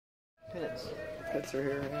Pits are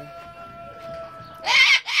here, yeah.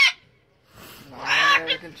 No, I don't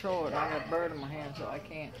have to control it. I got a bird in my hand, so I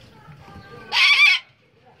can't.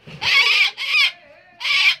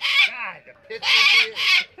 God, the Pitts are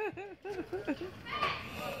here.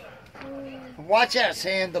 Watch out,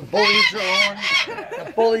 Sam. The bullies are on.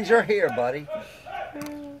 The bullies are here, buddy.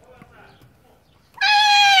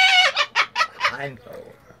 I know.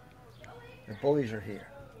 The bullies are here.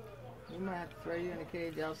 We might have to throw you in a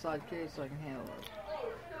cage, outside cage, so I can handle it.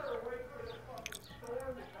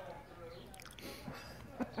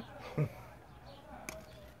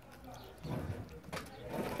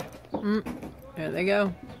 There they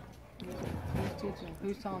go. Who's teaching?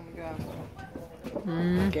 Who's telling them to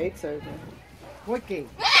go? Gate's open. What gate?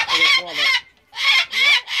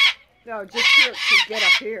 No, just here to get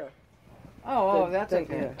up here. Oh, that's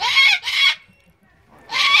okay. Yeah.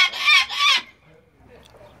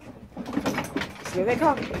 Here they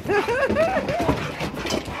come.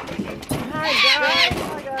 Hi guys.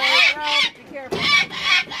 Hi guys. Be careful.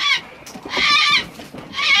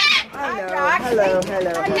 Hello.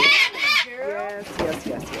 Hello.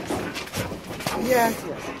 Yes.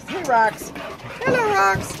 Hey, Rox. Hello,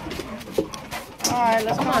 Rox. All right,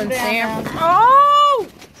 let's Come calm on, down Sam. now. Oh!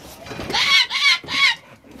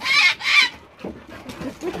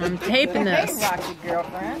 I'm taping Hey, this. Roxy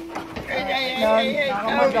girlfriend. Hey, No.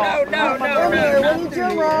 What are you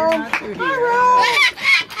doing, Ron? Hi, Ron.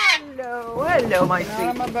 Hello, my Not sweet.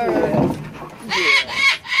 on my bird.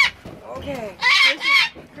 Yeah. Okay.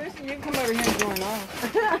 Kristen, you can come over here and join us.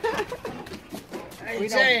 Hey, We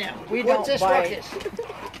Sam, we what's don't this bite. ruckus?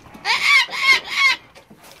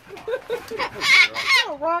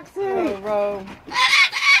 Oh, Roxy. Row.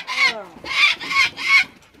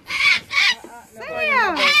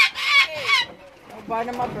 Sam. Don't bite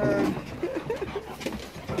on my bird.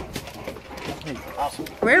 Awesome.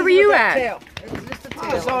 Where were you at? Tail. It's just a tail.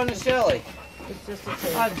 I was on the silly. It's just a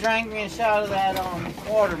tail. I drank me a shot of that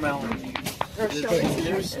watermelon. Or shall we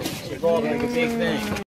see? It's all like a big thing.